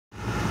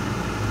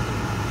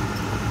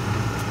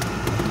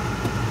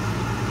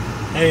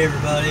Hey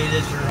everybody,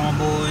 this is your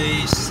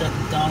homeboy Seth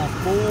Donald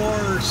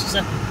 4.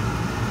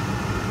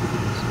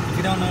 If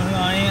you don't know who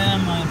I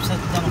am Seth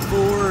Donald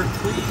 4.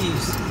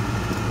 Please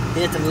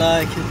hit the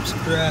like, hit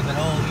subscribe, and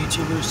all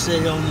YouTubers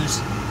say on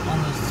this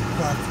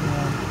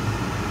platform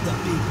that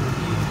people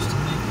use to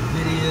make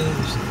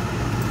videos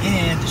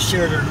and to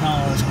share their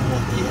knowledge on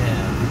what they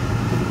have.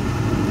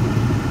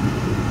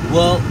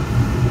 Well,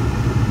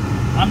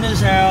 I'm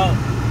just out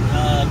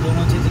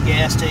going to the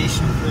gas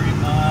station pretty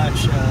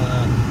much.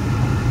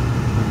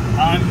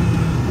 I'm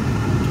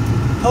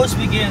supposed to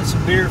be getting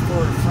some beer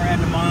for a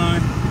friend of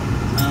mine.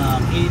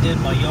 He did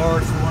my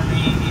yard for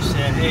me. He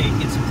said, hey,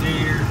 get some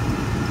beer,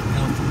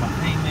 for my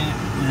payment.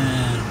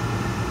 And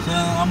so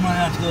I'm going to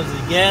have to go to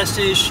the gas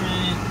station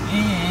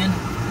and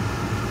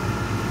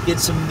get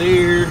some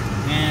beer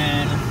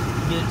and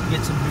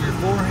get some beer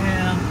for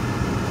him.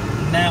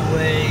 And that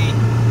way,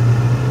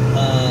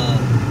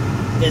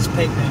 his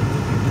payment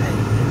will be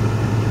paid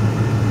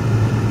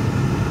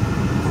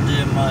for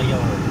doing my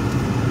yard.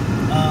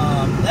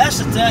 That's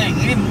the thing,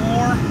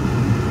 anymore,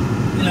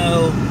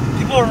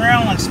 people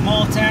around like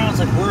small towns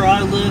like where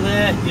I live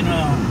at, you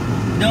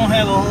don't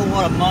have a whole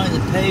lot of money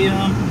to pay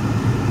them.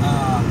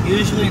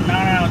 Usually 9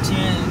 out of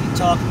 10 you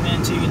talk them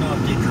into,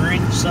 if they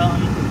drink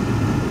something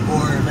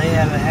or they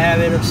have a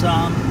habit of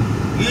something,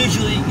 you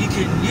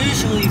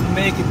can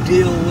make a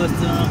deal with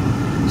them.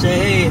 Say,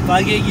 hey, if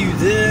I get you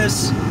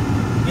this,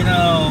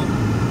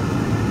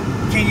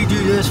 can you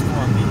do this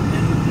for me?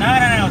 And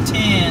 9 out of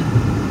 10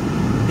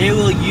 they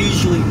will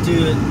usually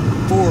do it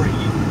for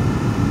you.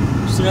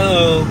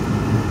 So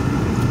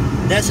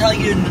that's how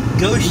you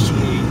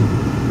negotiate.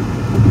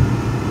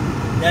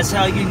 That's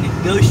how you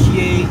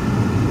negotiate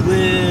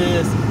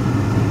with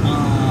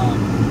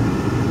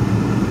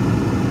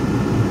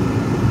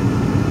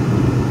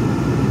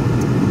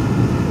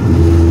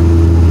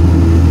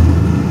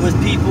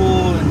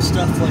people and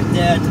stuff like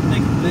that to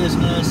make a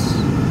business.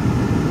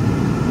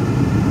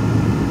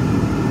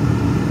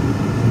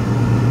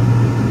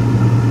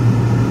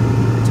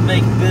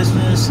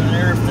 Business and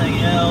everything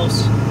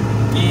else,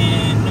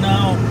 and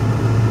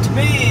to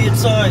me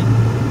it's like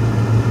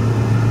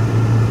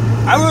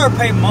I rather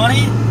pay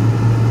money.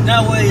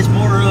 That way it's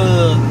more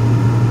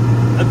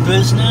a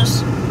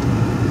business.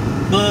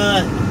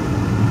 But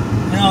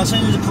as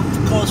soon as a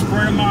close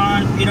friend of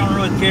mine, you don't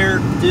really care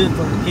to do it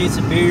for a case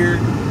of beer.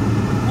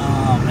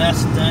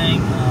 That's the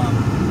thing.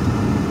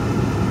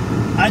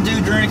 I do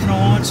drink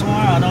once in a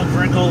while. I don't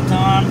drink all the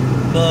time,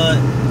 but a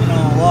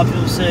lot of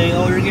people say,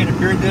 "Oh, you're getting a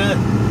beer gut."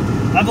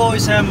 I've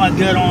always had my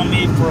gut on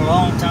me for a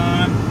long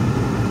time.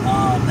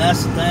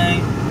 That's the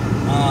thing.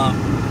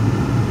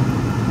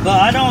 But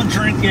I don't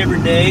drink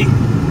every day.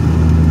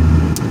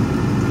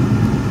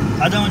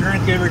 I don't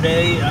drink every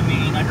day. I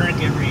mean, I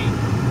drink every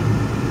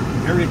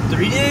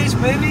 3 days,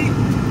 maybe.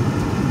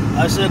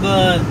 I said,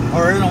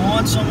 or every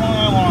once in a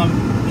while when I'm,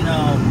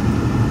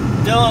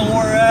 feeling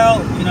wore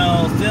out,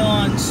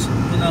 feelings,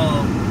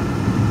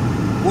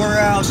 wore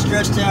out,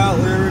 stressed out,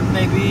 whatever it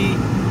may be,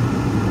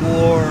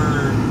 or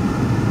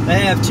I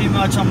have too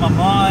much on my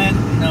mind,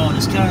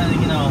 just kind of,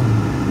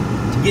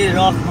 to get it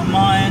off my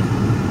mind,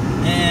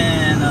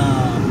 and,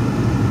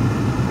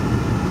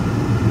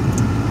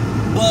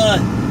 but,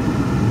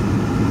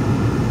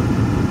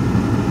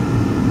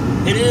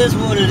 it is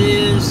what it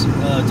is.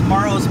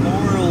 Tomorrow's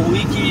Memorial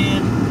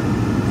Weekend,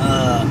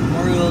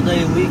 Memorial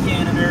Day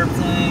weekend and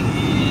everything,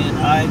 and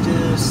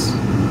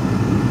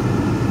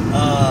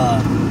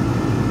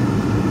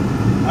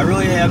I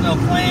really have no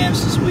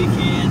plans this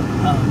weekend,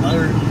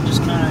 other than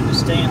just kind of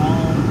staying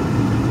home,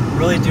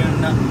 really doing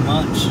nothing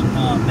much,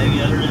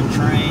 maybe other than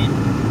train.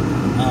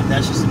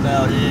 That's just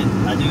about it.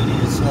 I do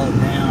need to slow it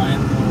down. I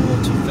am going a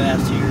little too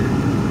fast here.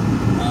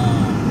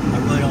 I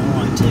really don't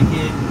want a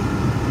ticket.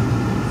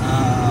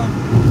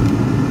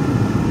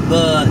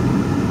 But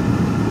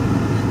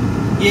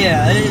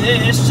yeah,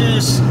 it's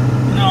just,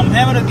 I'm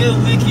having a good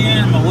weekend.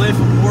 I'm away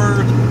from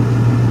work.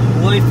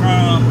 I'm away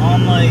from all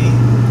my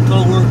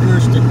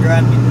co-workers that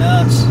drive me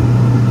nuts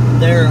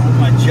there on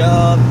my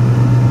job.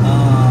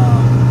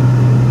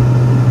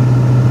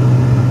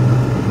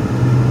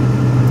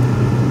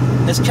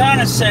 It's kind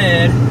of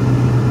sad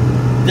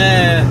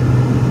that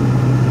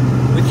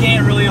we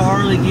can't really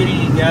hardly get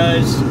any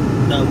guys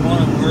that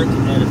want to work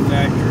at a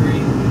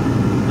factory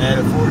at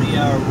a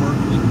 40-hour work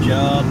week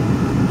job.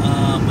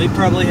 We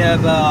probably have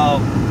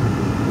about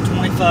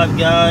 25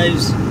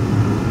 guys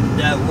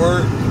that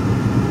work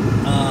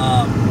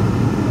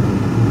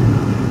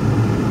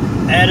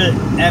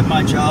at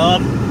my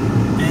job,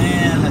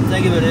 and the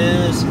thing of it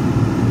is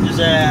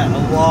that a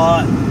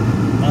lot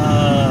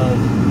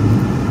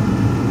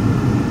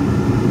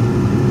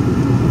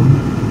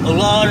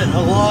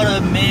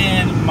of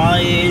men my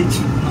age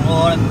and a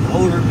lot of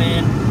older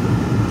men,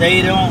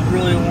 they don't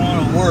really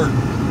want to work.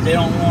 They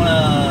don't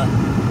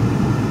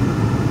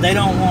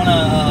want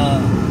to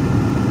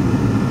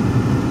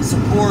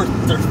support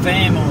their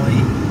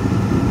family,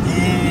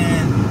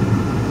 and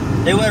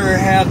they would rather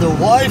have the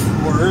wife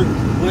work,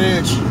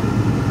 which,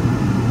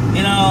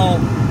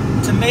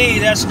 to me,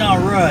 that's not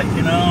right,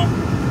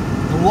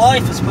 The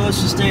wife is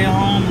supposed to stay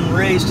home and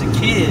raise the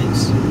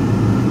kids,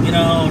 you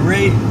know,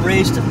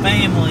 raise the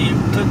family,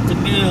 cook the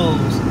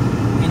meals,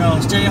 you know,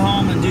 stay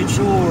home and do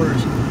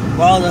chores,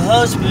 while the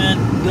husband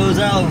goes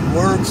out and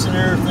works and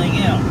everything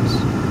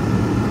else.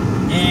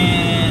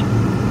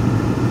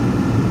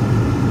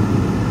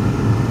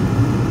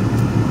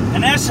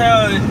 And that's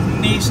how it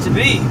needs to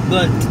be.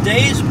 But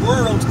today's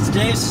world,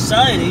 today's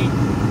society,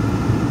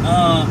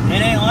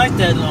 it ain't like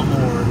that no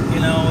more. You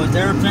know, with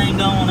everything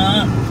going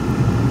up,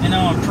 you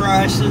know, and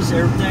prices,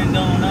 everything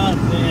going up,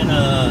 and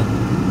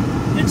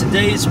in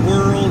today's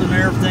world and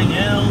everything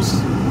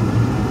else,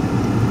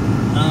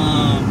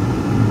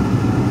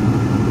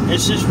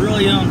 it's just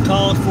really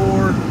uncalled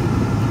for.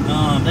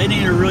 They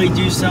need to really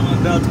do something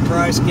about the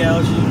price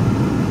gouging.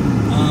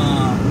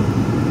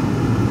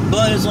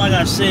 But it's like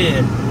I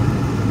said,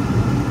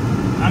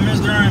 I'm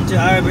just going to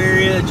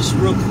Iberia just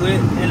real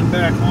quick, heading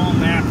back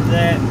home after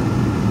that.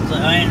 So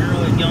I ain't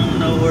really going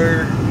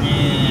nowhere,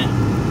 and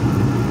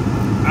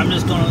I'm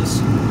just going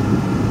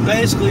to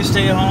basically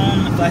stay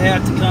home. If I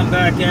have to come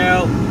back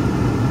out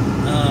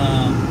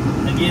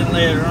again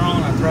later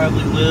on, I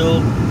probably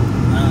will.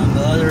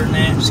 But other than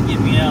that, just get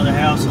me out of the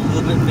house a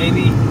little bit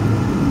maybe.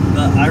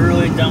 But I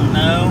really don't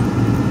know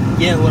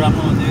yet what I'm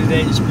going to do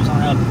today. Just depends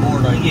on how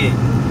bored I get.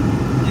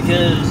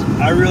 Because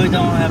I really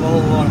don't have a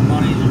whole lot of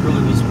money to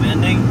really be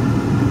spending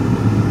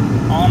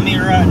on me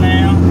right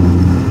now.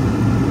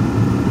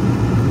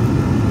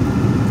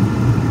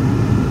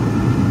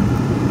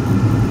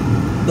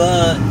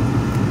 But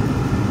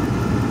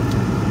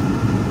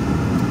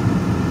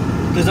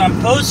because I'm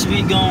supposed to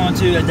be going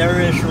to a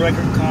Darius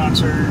Rucker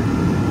concert.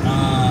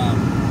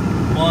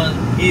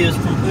 He is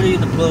from Hootie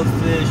and the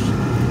Blowfish,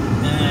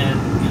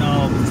 and you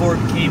know, before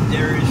it became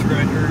Darius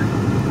Rucker.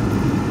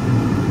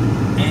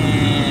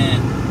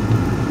 And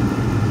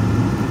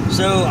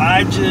so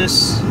I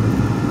just,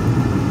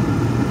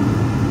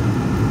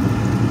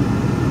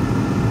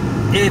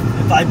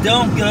 if I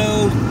don't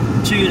go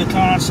to the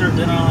concert,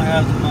 then I'll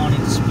have the money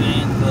to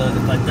spend. But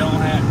if I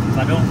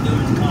don't go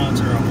to the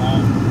concert, I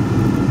won't.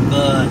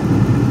 But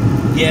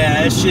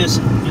yeah, it's just,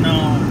 you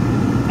know,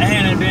 I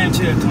hadn't been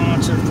to a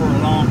concert for a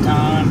long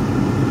time.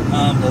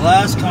 The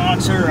last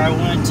concert I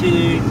went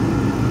to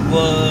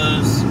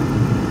was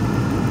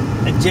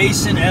a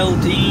Jason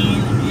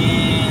Aldean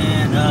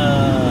and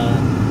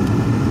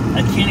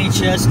a Kenny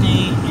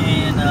Chesney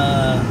and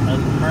a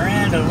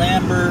Miranda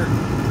Lambert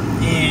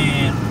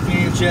and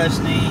Kenny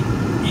Chesney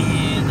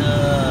and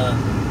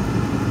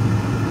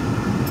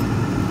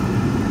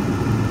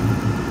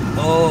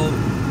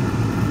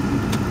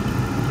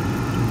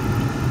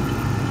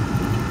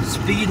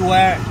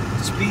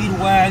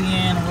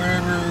Speedwagon,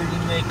 whatever you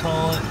may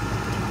call it.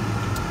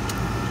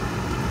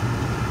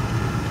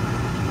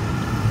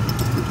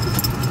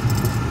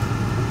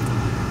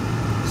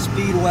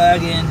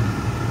 Speedwagon.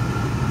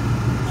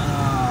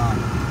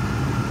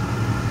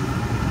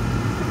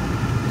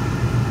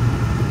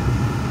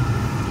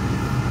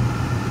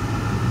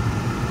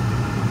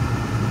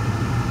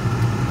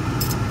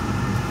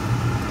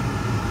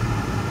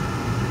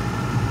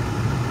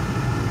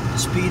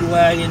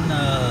 Speedwagon,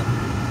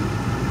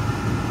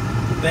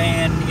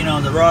 band, you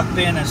know, the rock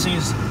band that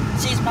sings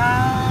 "She's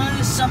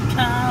Mine, Some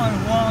Kind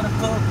of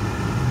Wonderful."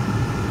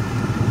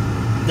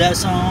 That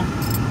song.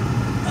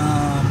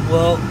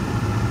 Well,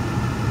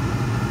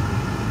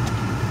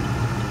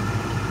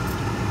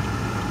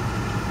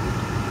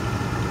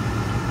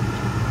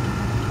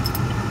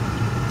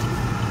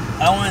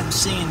 I went and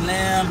seen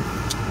them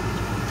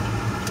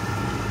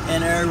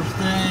and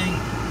everything,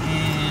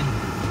 and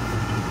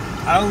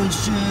I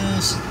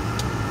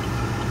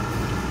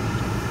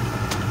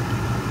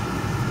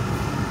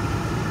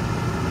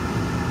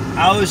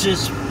was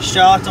just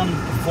shocked on the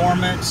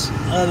performance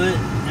of it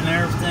and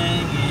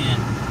everything,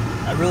 and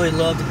I really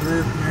love the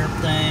group and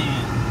everything,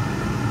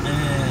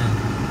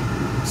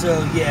 and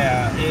so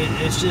yeah,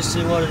 it's just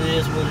what it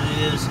is.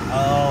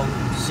 I'll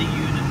see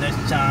you the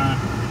next time.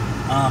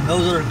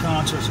 Those are the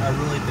concerts I've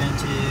really been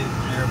to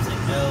and everything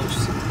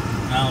else,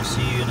 and I'll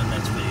see you in the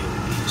next video.